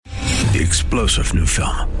the explosive new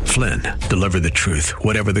film, Flynn, deliver the truth,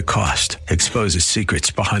 whatever the cost, exposes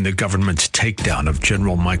secrets behind the government's takedown of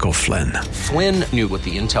General Michael Flynn. Flynn knew what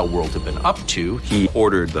the intel world had been up to. He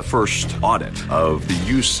ordered the first audit of the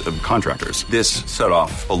use of contractors. This set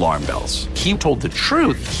off alarm bells. He told the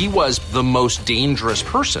truth. He was the most dangerous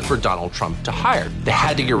person for Donald Trump to hire. They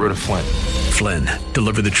had to get rid of Flynn. Flynn,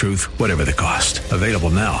 deliver the truth, whatever the cost. Available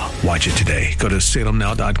now. Watch it today. Go to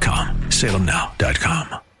salemnow.com.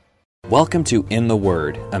 salemnow.com. Welcome to In the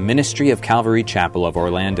Word, a ministry of Calvary Chapel of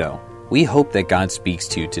Orlando. We hope that God speaks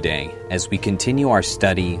to you today as we continue our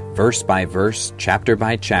study, verse by verse, chapter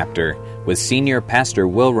by chapter, with Senior Pastor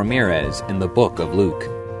Will Ramirez in the book of Luke.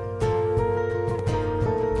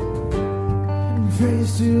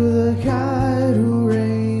 Praise to the God who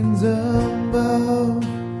reigns above.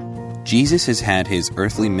 Jesus has had his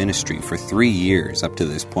earthly ministry for 3 years up to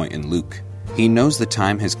this point in Luke. He knows the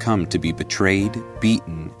time has come to be betrayed,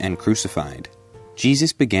 beaten, and crucified.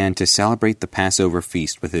 Jesus began to celebrate the Passover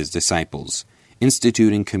feast with his disciples,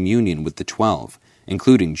 instituting communion with the 12,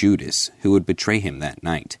 including Judas, who would betray him that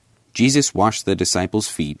night. Jesus washed the disciples'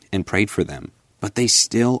 feet and prayed for them, but they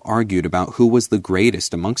still argued about who was the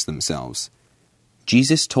greatest amongst themselves.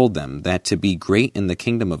 Jesus told them that to be great in the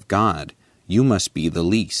kingdom of God, you must be the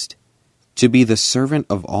least. To be the servant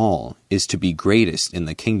of all is to be greatest in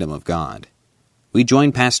the kingdom of God. We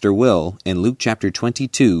join Pastor Will in Luke chapter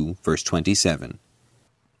 22, verse 27.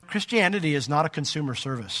 Christianity is not a consumer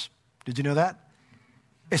service. Did you know that?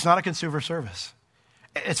 It's not a consumer service.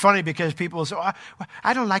 It's funny because people say,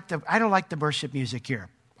 I don't like the worship music here.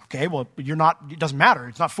 Okay, well, it doesn't matter.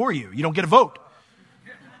 It's not for you. You don't get a vote.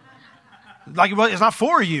 It's not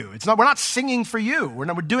for you. We're not singing for you. We're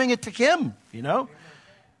doing it to him,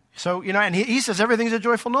 So, and he says everything's a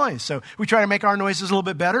joyful noise. So we try to make our noises a little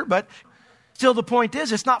bit better, but still the point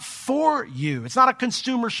is it's not for you. It's not a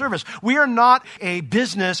consumer service. We are not a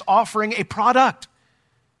business offering a product.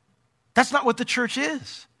 That's not what the church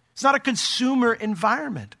is. It's not a consumer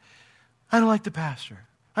environment. I don't like the pastor.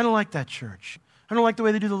 I don't like that church. I don't like the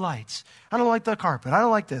way they do the lights. I don't like the carpet. I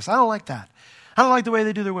don't like this. I don't like that. I don't like the way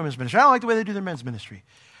they do their women's ministry. I don't like the way they do their men's ministry.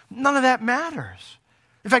 None of that matters.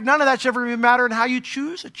 In fact, none of that should ever even matter in how you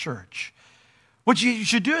choose a church. What you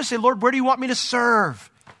should do is say, Lord, where do you want me to serve?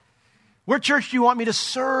 What church do you want me to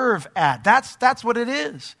serve at? That's what it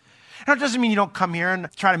is. And it doesn't mean you don't come here and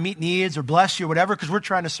try to meet needs or bless you or whatever, because we're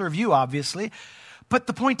trying to serve you, obviously. But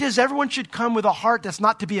the point is, everyone should come with a heart that's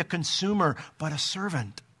not to be a consumer, but a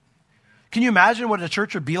servant. Can you imagine what a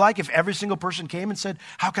church would be like if every single person came and said,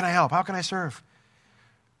 how can I help? How can I serve?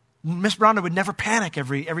 Miss Brown would never panic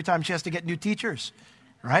every time she has to get new teachers,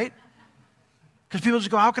 right? Because people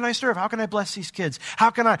just go, how can I serve? How can I bless these kids? How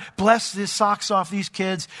can I bless the socks off these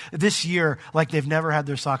kids this year like they've never had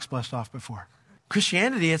their socks blessed off before?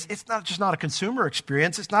 Christianity, it's not just not a consumer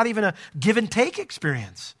experience. It's not even a give and take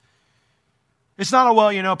experience. It's not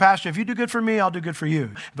a, Pastor, if you do good for me, I'll do good for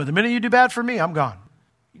you. But the minute you do bad for me, I'm gone.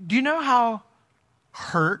 Do you know how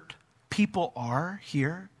hurt people are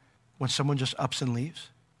here when someone just ups and leaves?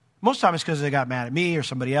 Most of the time it's because they got mad at me or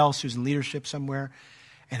somebody else who's in leadership somewhere.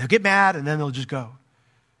 And they'll get mad and then they'll just go.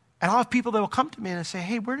 And I'll have people that will come to me and say,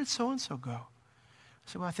 hey, where did so-and-so go? I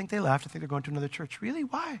say, well, I think they left. I think they're going to another church. Really?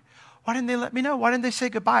 Why? Why didn't they let me know? Why didn't they say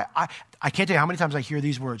goodbye? I can't tell you how many times I hear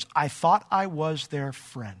these words. I thought I was their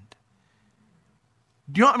friend.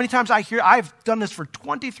 Do you know how many times I've done this for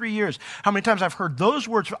 23 years, how many times I've heard those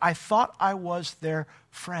words, I thought I was their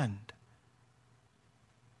friend.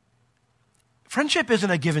 Friendship isn't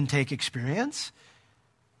a give and take experience.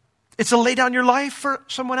 It's a lay down your life for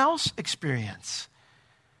someone else experience.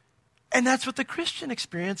 And that's what the Christian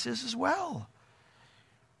experience is as well.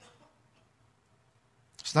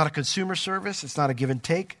 It's not a consumer service. It's not a give and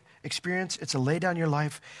take experience. It's a lay down your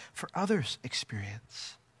life for others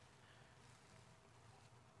experience.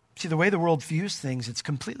 See, the way the world views things, it's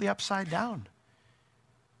completely upside down.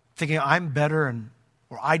 Thinking I'm better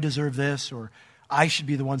or I deserve this, or I should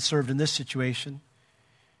be the one served in this situation.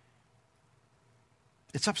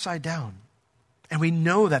 It's upside down. And we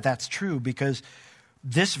know that that's true because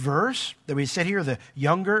this verse that we said here, the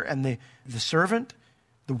younger and the servant,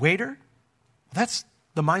 the waiter, that's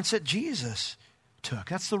the mindset Jesus took.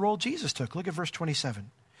 That's the role Jesus took. Look at verse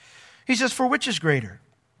 27. He says, for which is greater?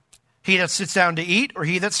 He that sits down to eat or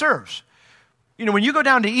he that serves? When you go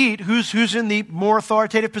down to eat, who's in the more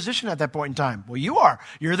authoritative position at that point in time? Well, you are.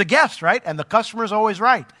 You're the guest, right? And the customer's always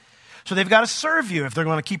right. So they've got to serve you. If they're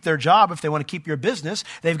going to keep their job, if they want to keep your business,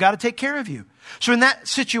 they've got to take care of you. So in that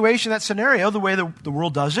situation, that scenario, the way the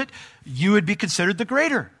world does it, you would be considered the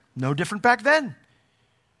greater. No different back then.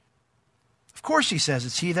 Of course, he says,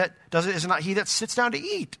 it's he that does it, is not he that sits down to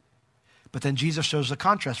eat. But then Jesus shows the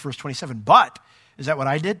contrast, verse 27. But, is that what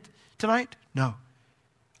I did tonight? No.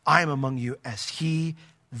 I am among you as he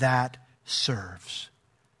that serves.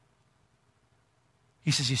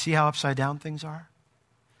 He says, you see how upside down things are?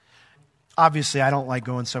 Obviously, I don't like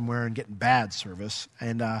going somewhere and getting bad service.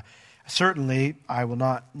 And certainly, I will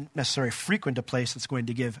not necessarily frequent a place that's going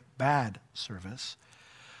to give bad service.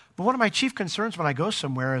 But one of my chief concerns when I go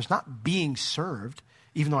somewhere is not being served,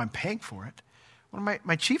 even though I'm paying for it. One of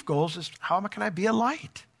my chief goals is how can I be a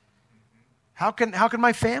light? How can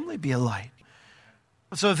my family be a light?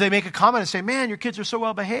 So if they make a comment and say, man, your kids are so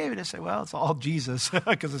well behaved, I say, well, it's all Jesus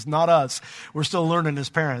because it's not us. We're still learning as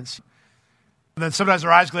parents. And then sometimes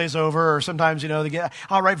their eyes glaze over, or sometimes,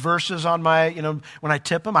 I'll write verses on my, when I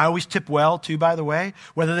tip them. I always tip well too, by the way,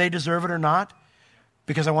 whether they deserve it or not,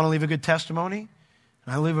 because I want to leave a good testimony.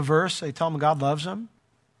 And I leave a verse, I tell them God loves them.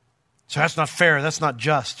 So that's not fair, that's not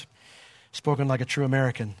just. Spoken like a true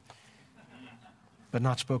American, but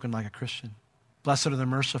not spoken like a Christian. Blessed are the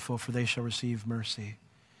merciful, for they shall receive mercy.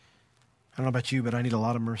 I don't know about you, but I need a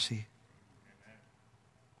lot of mercy.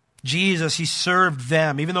 Jesus, he served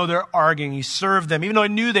them. Even though they're arguing, he served them. Even though he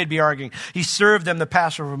knew they'd be arguing, he served them the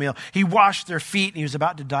Passover meal. He washed their feet, and he was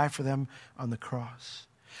about to die for them on the cross.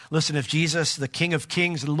 Listen, if Jesus, the King of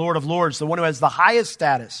Kings and Lord of Lords, the one who has the highest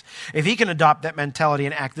status, if he can adopt that mentality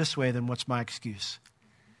and act this way, then what's my excuse?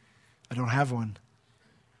 I don't have one.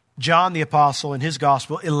 John the Apostle in his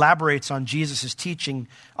gospel elaborates on Jesus' teaching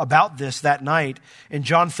about this that night in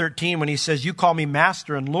John 13 when he says, you call me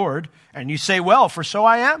Master and Lord, and you say, well, for so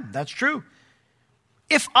I am. That's true.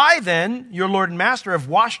 If I then, your Lord and Master, have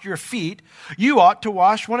washed your feet, you ought to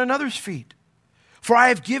wash one another's feet. For I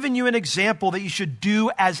have given you an example that you should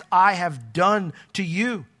do as I have done to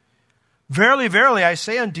you. Verily, verily, I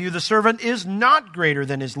say unto you, the servant is not greater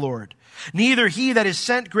than his Lord, neither he that is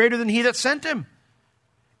sent greater than he that sent him.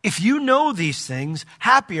 If you know these things,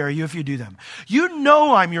 happy are you if you do them. You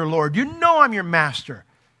know I'm your Lord. You know I'm your master.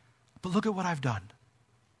 But look at what I've done.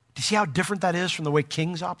 Do you see how different that is from the way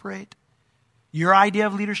kings operate? Your idea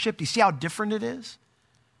of leadership, do you see how different it is?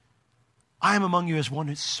 I am among you as one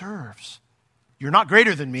who serves. You're not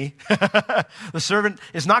greater than me. The servant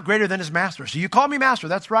is not greater than his master. So you call me master,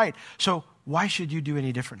 that's right. So why should you do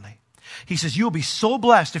any differently? He says, you'll be so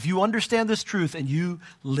blessed if you understand this truth and you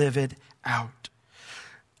live it out.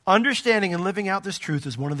 Understanding and living out this truth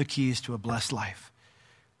is one of the keys to a blessed life.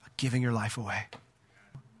 Giving your life away.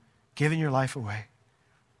 Giving your life away.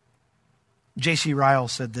 J.C. Ryle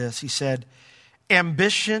said this. He said,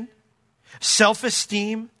 ambition,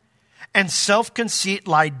 self-esteem, and self-conceit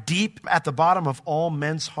lie deep at the bottom of all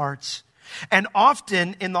men's hearts, and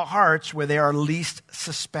often in the hearts where they are least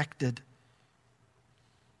suspected.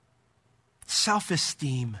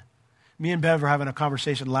 Self-esteem. Me and Bev were having a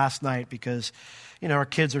conversation last night because, our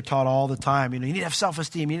kids are taught all the time, you need to have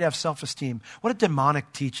self-esteem, you need to have self-esteem. What a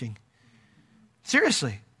demonic teaching.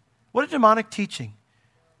 Seriously, what a demonic teaching.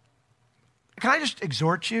 Can I just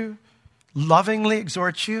exhort you, lovingly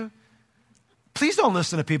exhort you? Please don't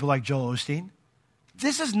listen to people like Joel Osteen.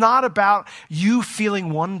 This is not about you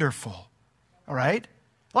feeling wonderful, all right?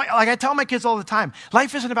 Like I tell my kids all the time,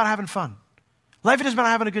 life isn't about having fun. Life isn't about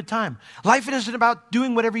having a good time. Life isn't about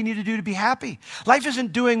doing whatever you need to do to be happy. Life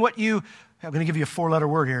isn't doing what I'm going to give you a 4-letter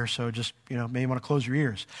word here, so just, maybe you want to close your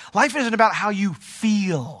ears. Life isn't about how you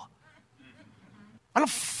feel. I don't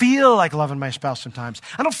feel like loving my spouse sometimes.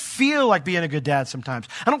 I don't feel like being a good dad sometimes.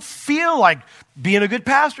 I don't feel like being a good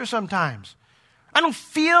pastor sometimes. I don't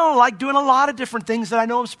feel like doing a lot of different things that I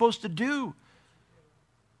know I'm supposed to do.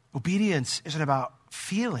 Obedience isn't about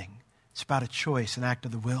feeling. It's about a choice, an act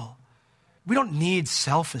of the will. We don't need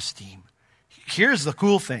self-esteem. Here's the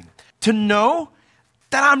cool thing. To know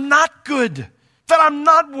that I'm not good, that I'm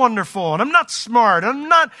not wonderful, and I'm not smart, and I'm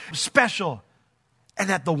not special, and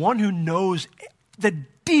that the one who knows the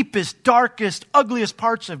deepest, darkest, ugliest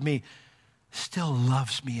parts of me still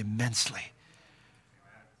loves me immensely.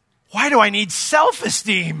 Why do I need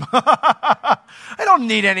self-esteem? I don't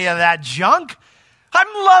need any of that junk. I'm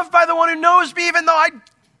loved by the one who knows me even though I'm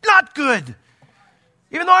not good,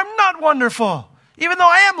 even though I'm not wonderful, even though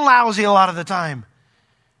I am lousy a lot of the time.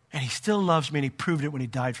 And he still loves me, and he proved it when he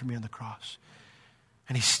died for me on the cross.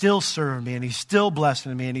 And he's still serving me, and he's still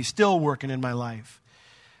blessing me, and he's still working in my life.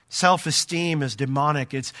 Self-esteem is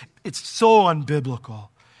demonic. It's so unbiblical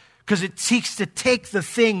because it seeks to take the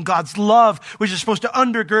thing, God's love, which is supposed to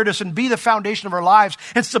undergird us and be the foundation of our lives,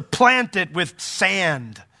 and supplant it with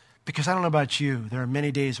sand. Because I don't know about you, there are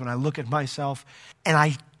many days when I look at myself and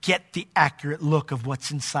I get the accurate look of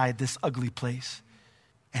what's inside this ugly place.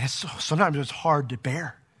 And sometimes it's hard to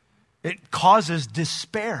bear. It causes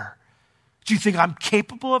despair. Do you think I'm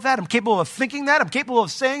capable of that? I'm capable of thinking that? I'm capable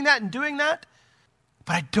of saying that and doing that?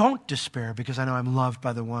 But I don't despair because I know I'm loved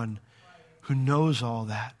by the one who knows all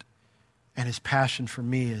that. And his passion for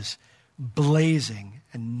me is blazing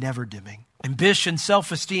and never dimming. Ambition,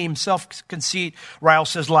 self-esteem, self-conceit, Ryle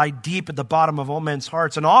says, lie deep at the bottom of all men's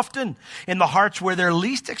hearts, and often in the hearts where they're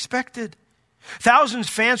least expected. Thousands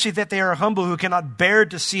fancy that they are humble who cannot bear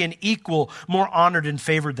to see an equal more honored and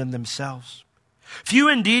favored than themselves. Few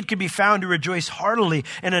indeed can be found who rejoice heartily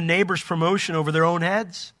in a neighbor's promotion over their own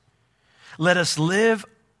heads. Let us live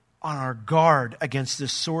on our guard against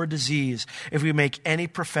this sore disease if we make any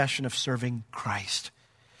profession of serving Christ.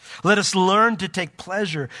 Let us learn to take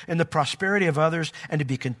pleasure in the prosperity of others and to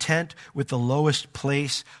be content with the lowest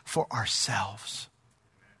place for ourselves.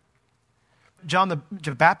 John the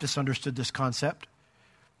Baptist understood this concept.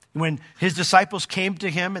 When his disciples came to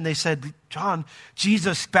him and they said, John,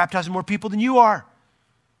 Jesus baptizing more people than you are.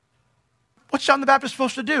 What's John the Baptist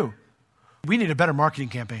supposed to do? We need a better marketing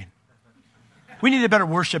campaign. We need a better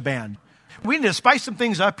worship band. We need to spice some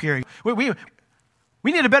things up here. We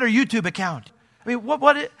need a better YouTube account. I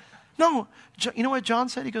mean, no, you know what John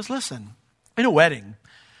said? He goes, listen, in a wedding,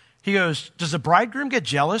 he goes, does the bridegroom get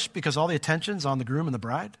jealous because all the attention's on the groom and the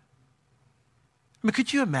bride? I mean,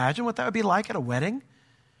 could you imagine what that would be like at a wedding?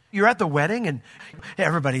 You're at the wedding and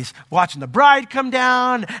everybody's watching the bride come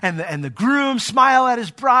down and the groom smile at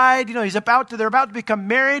his bride. You know, they're about to become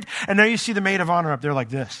married. And now you see the maid of honor up there like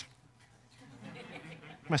this.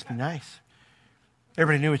 Must be nice.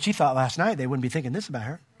 Everybody knew what she thought last night. They wouldn't be thinking this about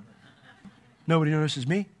her. Nobody notices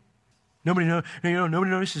me. Nobody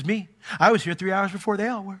notices me. I was here 3 hours before they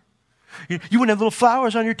all were. You wouldn't have little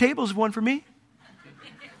flowers on your tables, one for me.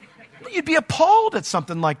 You'd be appalled at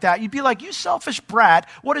something like that. You'd be like, you selfish brat,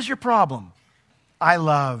 what is your problem? One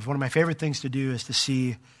of my favorite things to do is to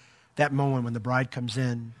see that moment when the bride comes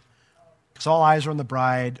in. Because all eyes are on the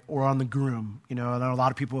bride or on the groom. You know, and a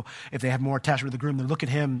lot of people, if they have more attachment to the groom, they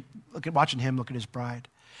watching him look at his bride.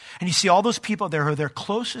 And you see all those people there who are their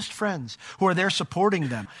closest friends, who are there supporting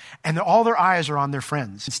them. And all their eyes are on their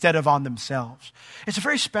friends instead of on themselves. It's a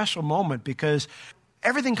very special moment because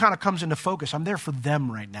everything kind of comes into focus. I'm there for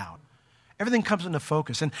them right now. Everything comes into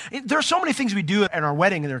focus. And there are so many things we do at our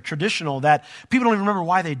wedding that are traditional that people don't even remember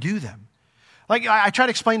why they do them. Like, I try to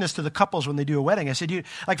explain this to the couples when they do a wedding. I said,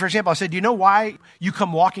 for example, do you know why you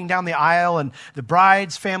come walking down the aisle and the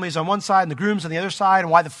bride's family is on one side and the groom's on the other side, and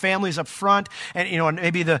why the family's up front, and, and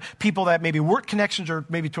maybe the people that maybe work connections are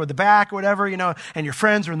maybe toward the back or whatever, and your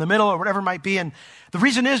friends are in the middle or whatever it might be. And the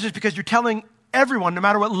reason is because you're telling everyone, no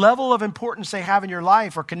matter what level of importance they have in your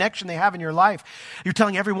life or connection they have in your life, you're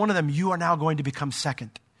telling every one of them, you are now going to become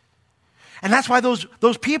second. And that's why those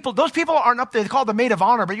people aren't up there. They call it the maid of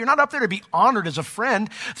honor, but you're not up there to be honored as a friend.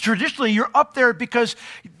 Traditionally, you're up there because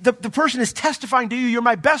the person is testifying to you, you're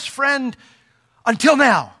my best friend until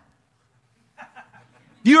now.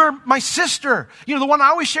 You're my sister, the one I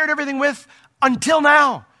always shared everything with until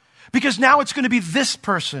now. Because now it's going to be this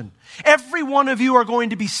person. Every one of you are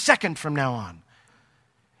going to be second from now on.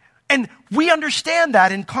 And we understand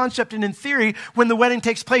that in concept and in theory when the wedding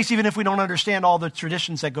takes place, even if we don't understand all the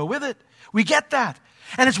traditions that go with it. We get that.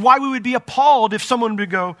 And it's why we would be appalled if someone would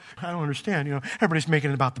go, I don't understand, everybody's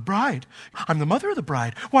making it about the bride. I'm the mother of the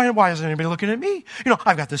bride. Why isn't anybody looking at me?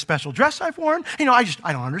 I've got this special dress I've worn. I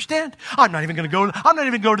don't understand. I'm not even going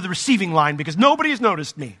to go to the receiving line because nobody has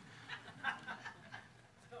noticed me.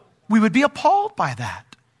 We would be appalled by that.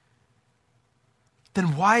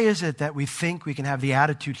 Then why is it that we think we can have the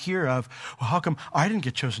attitude here of, well, how come I didn't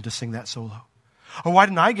get chosen to sing that solo? Or why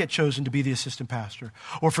didn't I get chosen to be the assistant pastor?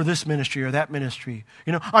 Or for this ministry or that ministry?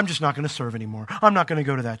 I'm just not going to serve anymore. I'm not going to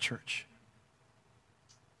go to that church.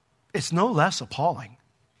 It's no less appalling.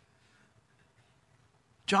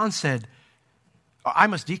 John said, I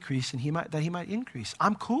must decrease and that he might increase.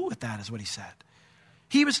 I'm cool with that, is what he said.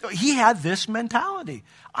 He had this mentality.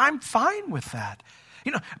 I'm fine with that.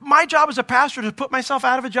 My job as a pastor is to put myself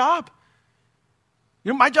out of a job.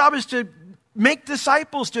 My job is to make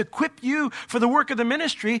disciples, to equip you for the work of the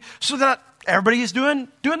ministry so that everybody is doing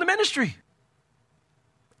the ministry.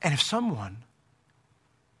 And if someone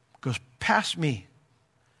goes past me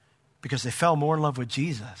because they fell more in love with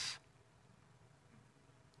Jesus,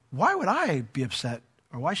 why would I be upset?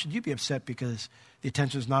 Or why should you be upset because the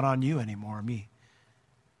attention is not on you anymore, or me?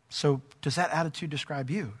 So does that attitude describe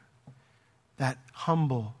you? That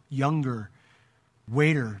humble, younger,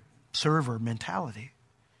 waiter, server mentality.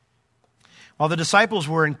 While the disciples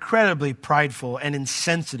were incredibly prideful and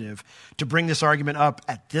insensitive to bring this argument up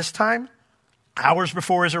at this time, hours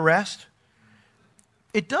before his arrest,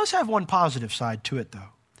 it does have one positive side to it, though.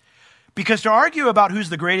 Because to argue about who's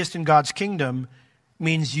the greatest in God's kingdom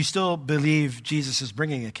means you still believe Jesus is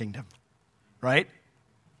bringing a kingdom, right?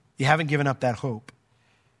 You haven't given up that hope.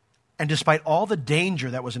 And despite all the danger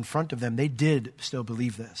that was in front of them, they did still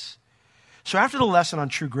believe this. So after the lesson on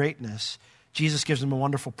true greatness, Jesus gives them a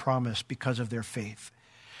wonderful promise because of their faith.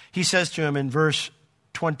 He says to them in verse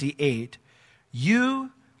 28,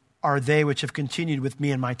 "You are they which have continued with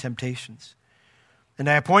me in my temptations. And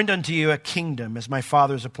I appoint unto you a kingdom, as my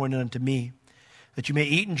Father has appointed unto me, that you may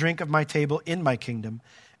eat and drink of my table in my kingdom,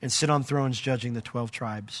 and sit on thrones judging the 12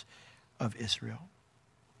 tribes of Israel."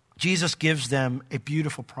 Jesus gives them a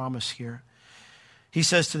beautiful promise here. He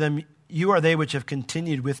says to them, "You are they which have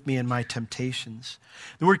continued with me in my temptations."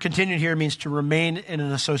 The word continued here means to remain in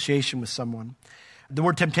an association with someone. The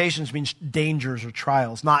word temptations means dangers or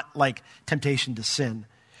trials, not like temptation to sin.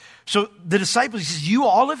 So the disciples, he says, "You,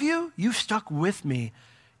 all of you, you've stuck with me,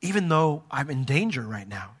 even though I'm in danger right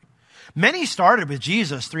now." Many started with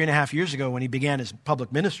Jesus 3.5 years ago when he began his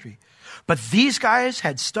public ministry. But these guys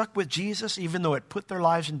had stuck with Jesus even though it put their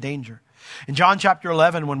lives in danger. In John chapter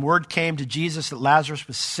 11, when word came to Jesus that Lazarus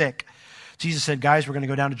was sick, Jesus said, "Guys, we're going to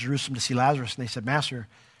go down to Jerusalem to see Lazarus." And they said, "Master,"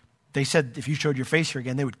 they said, "if you showed your face here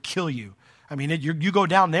again, they would kill you. I mean, you go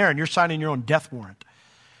down there and you're signing your own death warrant."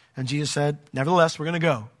 And Jesus said, "Nevertheless, we're going to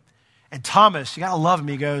go." And Thomas, you got to love him,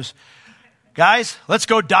 he goes, "Guys, let's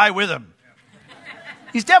go die with him."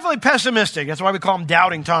 He's definitely pessimistic. That's why we call him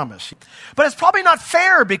Doubting Thomas. But it's probably not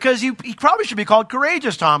fair because he probably should be called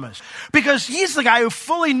Courageous Thomas. Because he's the guy who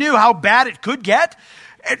fully knew how bad it could get.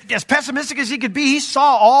 As pessimistic as he could be, he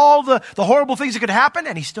saw all the horrible things that could happen,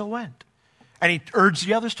 and he still went. And he urged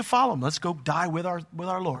the others to follow him. Let's go die with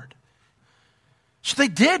our Lord. So they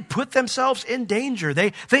did put themselves in danger.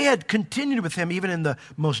 They had continued with him even in the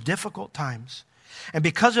most difficult times. And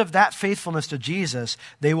because of that faithfulness to Jesus,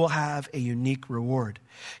 they will have a unique reward.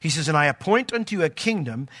 He says, "And I appoint unto you a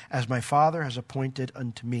kingdom as my Father has appointed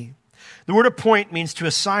unto me." The word appoint means to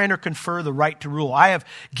assign or confer the right to rule. I have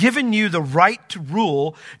given you the right to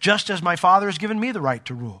rule just as my Father has given me the right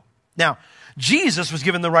to rule. Now, Jesus was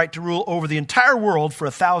given the right to rule over the entire world for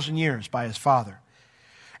 1,000 years by his Father.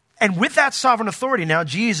 And with that sovereign authority now,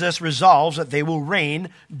 Jesus resolves that they will reign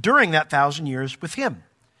during that 1,000 years with him.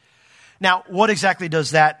 Now, what exactly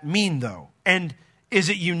does that mean, though? And is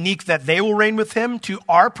it unique that they will reign with him to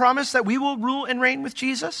our promise that we will rule and reign with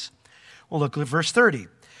Jesus? Well, look at verse 30.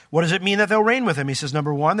 What does it mean that they'll reign with him? He says,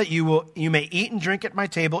 number one, that you may eat and drink at my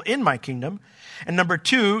table in my kingdom. And number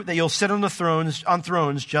two, that you'll sit on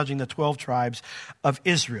thrones judging the 12 tribes of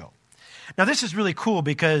Israel. Now, this is really cool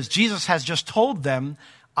because Jesus has just told them,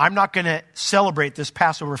 I'm not going to celebrate this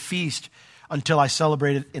Passover feast until I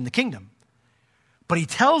celebrate it in the kingdom. But he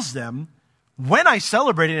tells them, when I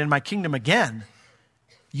celebrate it in my kingdom again,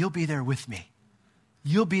 you'll be there with me.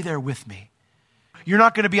 You'll be there with me. You're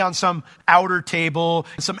not going to be on some outer table,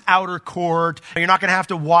 some outer court. You're not going to have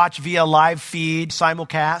to watch via live feed,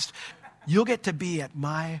 simulcast. You'll get to be at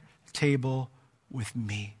my table with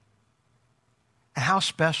me. And how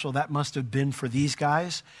special that must have been for these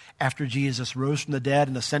guys after Jesus rose from the dead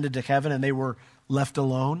and ascended to heaven and they were left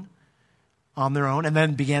alone on their own and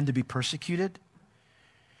then began to be persecuted.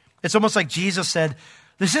 It's almost like Jesus said,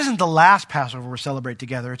 this isn't the last Passover we'll celebrate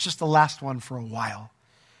together. It's just the last one for a while.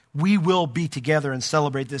 We will be together and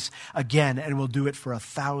celebrate this again, and we'll do it for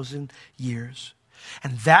 1,000 years.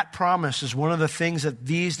 And that promise is one of the things that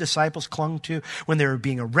these disciples clung to when they were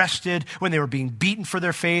being arrested, when they were being beaten for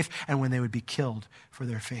their faith, and when they would be killed for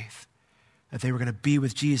their faith. That they were going to be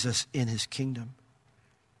with Jesus in his kingdom.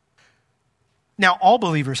 Now, all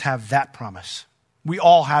believers have that promise. We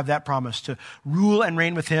all have that promise to rule and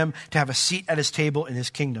reign with him, to have a seat at his table in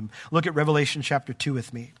his kingdom. Look at Revelation chapter 2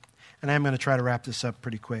 with me. And I'm going to try to wrap this up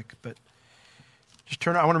pretty quick, but just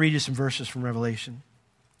I want to read you some verses from Revelation.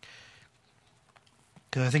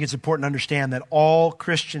 Because I think it's important to understand that all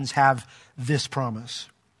Christians have this promise.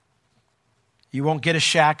 You won't get a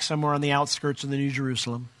shack somewhere on the outskirts of the New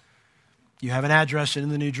Jerusalem. You have an address in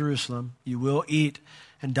the New Jerusalem. You will eat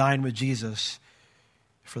and dine with Jesus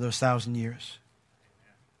for those 1,000 years.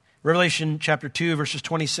 Revelation chapter 2, verses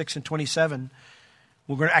 26 and 27.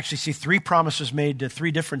 We're going to actually see 3 promises made to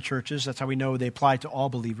 3 different churches. That's how we know they apply to all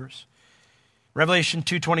believers. Revelation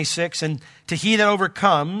 2:26, and to he that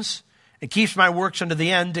overcomes and keeps my works unto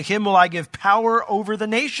the end, to him will I give power over the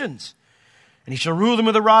nations. And he shall rule them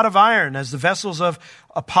with a rod of iron. As the vessels of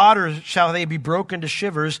a potter shall they be broken to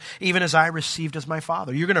shivers, even as I received as my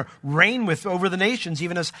Father. You're going to reign over the nations,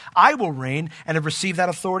 even as I will reign and have received that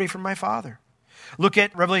authority from my Father. Look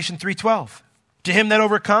at Revelation 3:12. To him that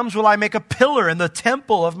overcomes will I make a pillar in the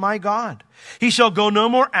temple of my God. He shall go no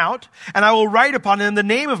more out, and I will write upon him the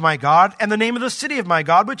name of my God and the name of the city of my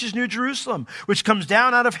God, which is New Jerusalem, which comes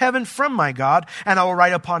down out of heaven from my God, and I will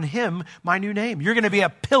write upon him my new name. You're going to be a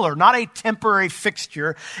pillar, not a temporary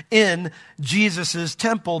fixture in Jesus'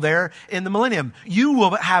 temple there in the millennium. You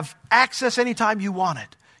will have access anytime you want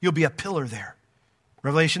it. You'll be a pillar there.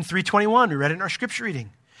 Revelation 3:21, we read it in our scripture reading.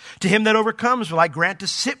 To him that overcomes will I grant to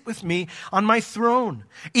sit with me on my throne,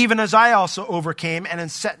 even as I also overcame and am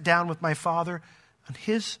sat down with my Father on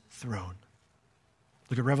his throne.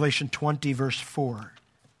 Look at Revelation 20, verse 4.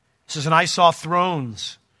 It says, and I saw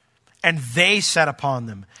thrones, and they sat upon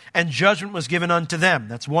them, and judgment was given unto them.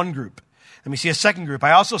 That's one group. Then we see a second group.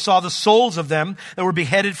 I also saw the souls of them that were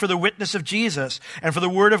beheaded for the witness of Jesus and for the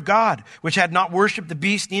word of God, which had not worshipped the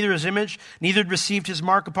beast, neither his image, neither had received his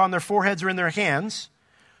mark upon their foreheads or in their hands.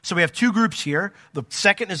 So we have two groups here. The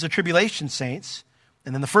second is the tribulation saints,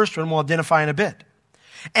 and then the first one we'll identify in a bit.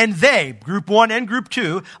 And they, group 1 and group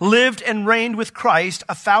 2, lived and reigned with Christ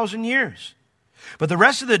 1,000 years. But the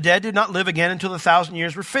rest of the dead did not live again until the 1,000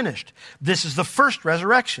 years were finished. This is the first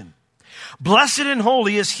resurrection. Blessed and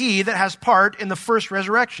holy is he that has part in the first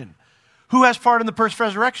resurrection. Who has part in the first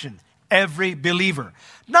resurrection? Every believer.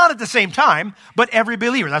 Not at the same time, but every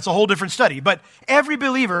believer. That's a whole different study. But every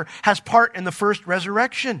believer has part in the first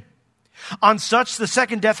resurrection. On such the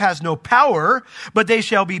second death has no power, but they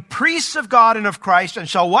shall be priests of God and of Christ, and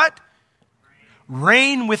shall what?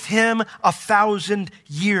 Reign with him 1,000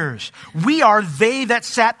 years. We are they that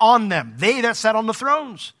sat on them. They that sat on the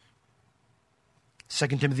thrones. 2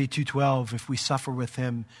 Timothy 2:12, if we suffer with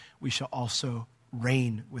him, we shall also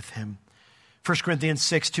reign with him. 1 Corinthians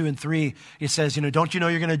 6:2 and 3, it says, don't you know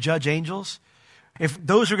you're going to judge angels? If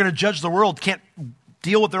those who are going to judge the world can't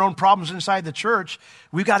deal with their own problems inside the church,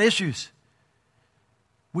 we've got issues.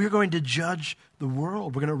 We're going to judge the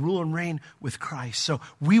world. We're going to rule and reign with Christ. So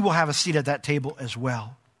we will have a seat at that table as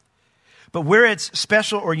well. But where it's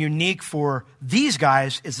special or unique for these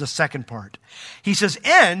guys is the second part. He says,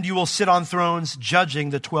 and you will sit on thrones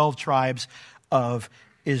judging the 12 tribes of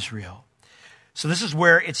Israel. So this is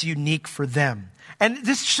where it's unique for them. And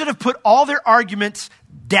this should have put all their arguments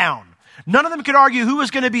down. None of them could argue who was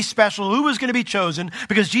going to be special, who was going to be chosen,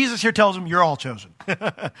 because Jesus here tells them, you're all chosen.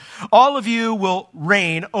 All of you will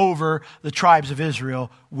reign over the tribes of Israel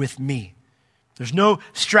with me. There's no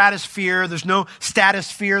stratosphere, there's no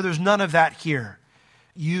statosphere, there's none of that here.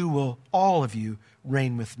 You will, all of you,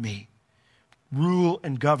 reign with me. Rule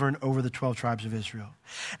and govern over the 12 tribes of Israel.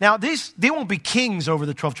 Now, they won't be kings over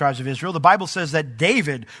the 12 tribes of Israel. The Bible says that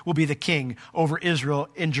David will be the king over Israel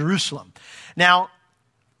in Jerusalem. Now,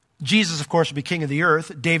 Jesus, of course, will be king of the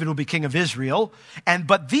earth. David will be king of Israel.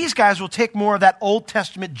 But these guys will take more of that Old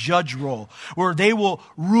Testament judge role, where they will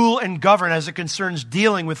rule and govern as it concerns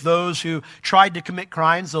dealing with those who tried to commit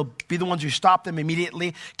crimes. They'll be the ones who stop them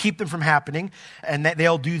immediately, keep them from happening, and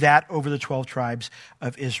they'll do that over the 12 tribes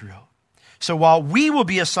of Israel. So while we will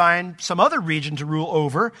be assigned some other region to rule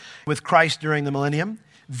over with Christ during the millennium,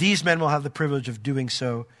 these men will have the privilege of doing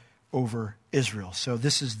so over Israel. So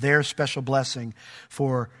this is their special blessing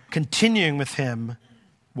for continuing with him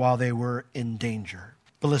while they were in danger.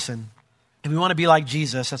 But listen, if we want to be like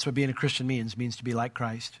Jesus, that's what being a Christian means to be like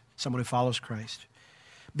Christ, someone who follows Christ.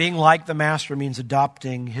 Being like the master means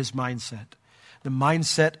adopting his mindset. The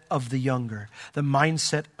mindset of the younger, the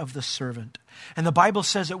mindset of the servant. And the Bible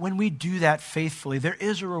says that when we do that faithfully, there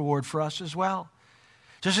is a reward for us as well.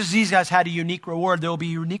 Just as these guys had a unique reward, there will be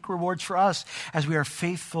unique rewards for us as we are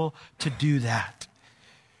faithful to do that.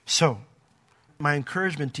 So, my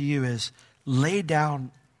encouragement to you is lay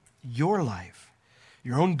down your life,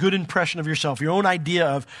 your own good impression of yourself, your own idea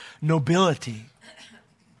of nobility.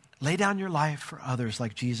 Lay down your life for others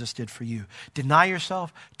like Jesus did for you. Deny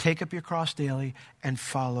yourself, take up your cross daily, and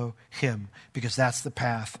follow him, because that's the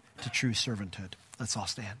path to true servanthood. Let's all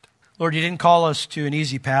stand. Lord, you didn't call us to an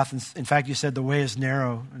easy path. In fact, you said the way is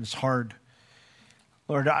narrow and it's hard.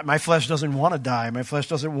 Lord, my flesh doesn't want to die. My flesh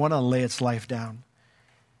doesn't want to lay its life down.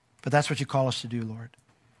 But that's what you call us to do, Lord.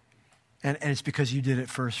 And it's because you did it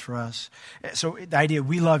first for us. So the idea,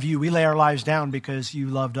 we love you. We lay our lives down because you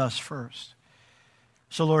loved us first.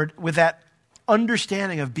 So, Lord, with that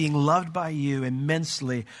understanding of being loved by you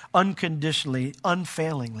immensely, unconditionally,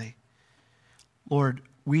 unfailingly, Lord,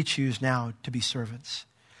 we choose now to be servants,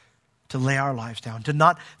 to lay our lives down, to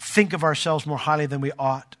not think of ourselves more highly than we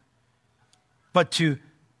ought, but to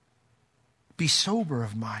be sober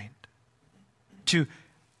of mind, to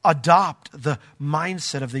adopt the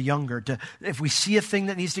mindset of the younger, to, if we see a thing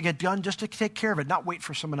that needs to get done, just to take care of it, not wait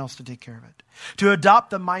for someone else to take care of it. To adopt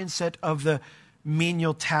the mindset of the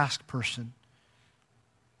menial task person,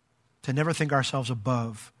 to never think ourselves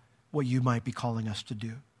above what you might be calling us to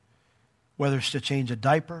do. Whether it's to change a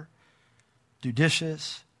diaper, do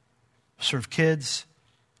dishes, serve kids,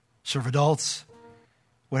 serve adults,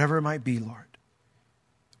 whatever it might be, Lord.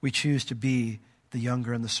 We choose to be the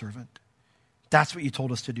younger and the servant. That's what you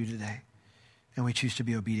told us to do today. And we choose to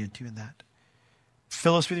be obedient to you in that.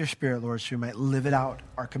 Fill us with your Spirit, Lord, so we might live it out,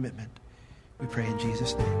 our commitment. We pray in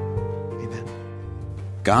Jesus' name. Amen.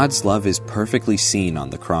 God's love is perfectly seen on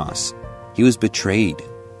the cross. He was betrayed,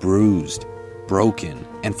 bruised, broken,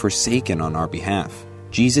 and forsaken on our behalf.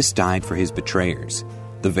 Jesus died for his betrayers,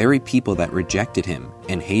 the very people that rejected him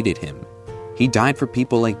and hated him. He died for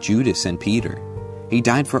people like Judas and Peter. He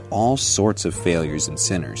died for all sorts of failures and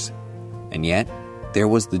sinners. And yet, there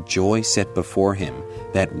was the joy set before him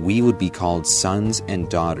that we would be called sons and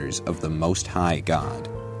daughters of the Most High God.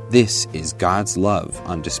 This is God's love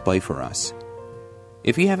on display for us.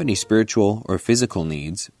 If you have any spiritual or physical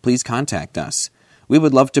needs, please contact us. We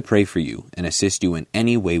would love to pray for you and assist you in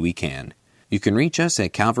any way we can. You can reach us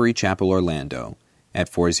at Calvary Chapel Orlando at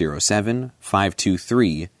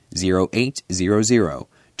 407-523-0800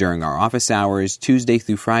 during our office hours Tuesday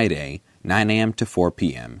through Friday, 9 a.m. to 4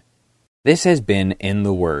 p.m. This has been In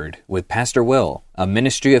the Word with Pastor Will, a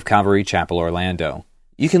ministry of Calvary Chapel Orlando.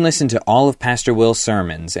 You can listen to all of Pastor Will's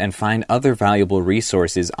sermons and find other valuable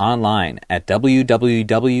resources online at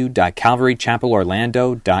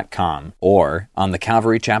www.calvarychapelorlando.com or on the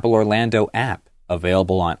Calvary Chapel Orlando app,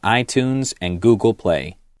 available on iTunes and Google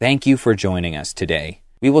Play. Thank you for joining us today.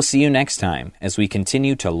 We will see you next time as we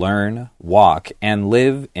continue to learn, walk, and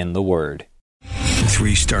live in the Word.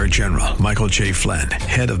 3-star General Michael J. Flynn,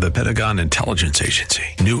 head of the Pentagon Intelligence Agency,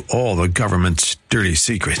 knew all the government's dirty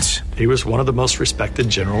secrets. He was one of the most respected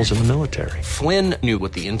generals in the military. Flynn knew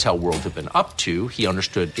what the intel world had been up to. He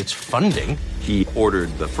understood its funding. He ordered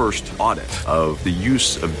the first audit of the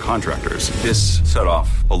use of contractors. This set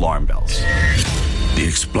off alarm bells. The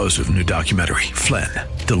explosive new documentary, Flynn,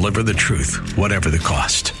 Deliver the Truth, Whatever the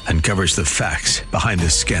Cost, uncovers the facts behind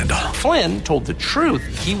this scandal. Flynn told the truth.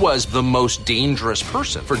 He was the most dangerous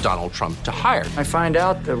person for Donald Trump to hire. I find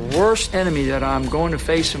out the worst enemy that I'm going to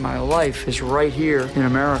face in my life is right here in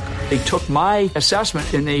America. They took my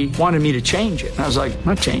assessment and they wanted me to change it. And I was like, I'm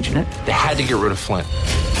not changing it. They had to get rid of Flynn.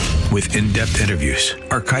 With in-depth interviews,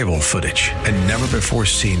 archival footage, and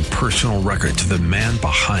never-before-seen personal records of the man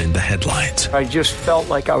behind the headlines. I just felt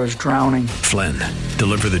like I was drowning. Flynn,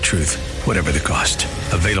 Deliver the Truth, Whatever the Cost.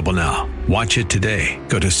 Available now. Watch it today.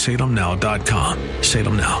 Go to salemnow.com.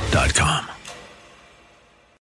 salemnow.com.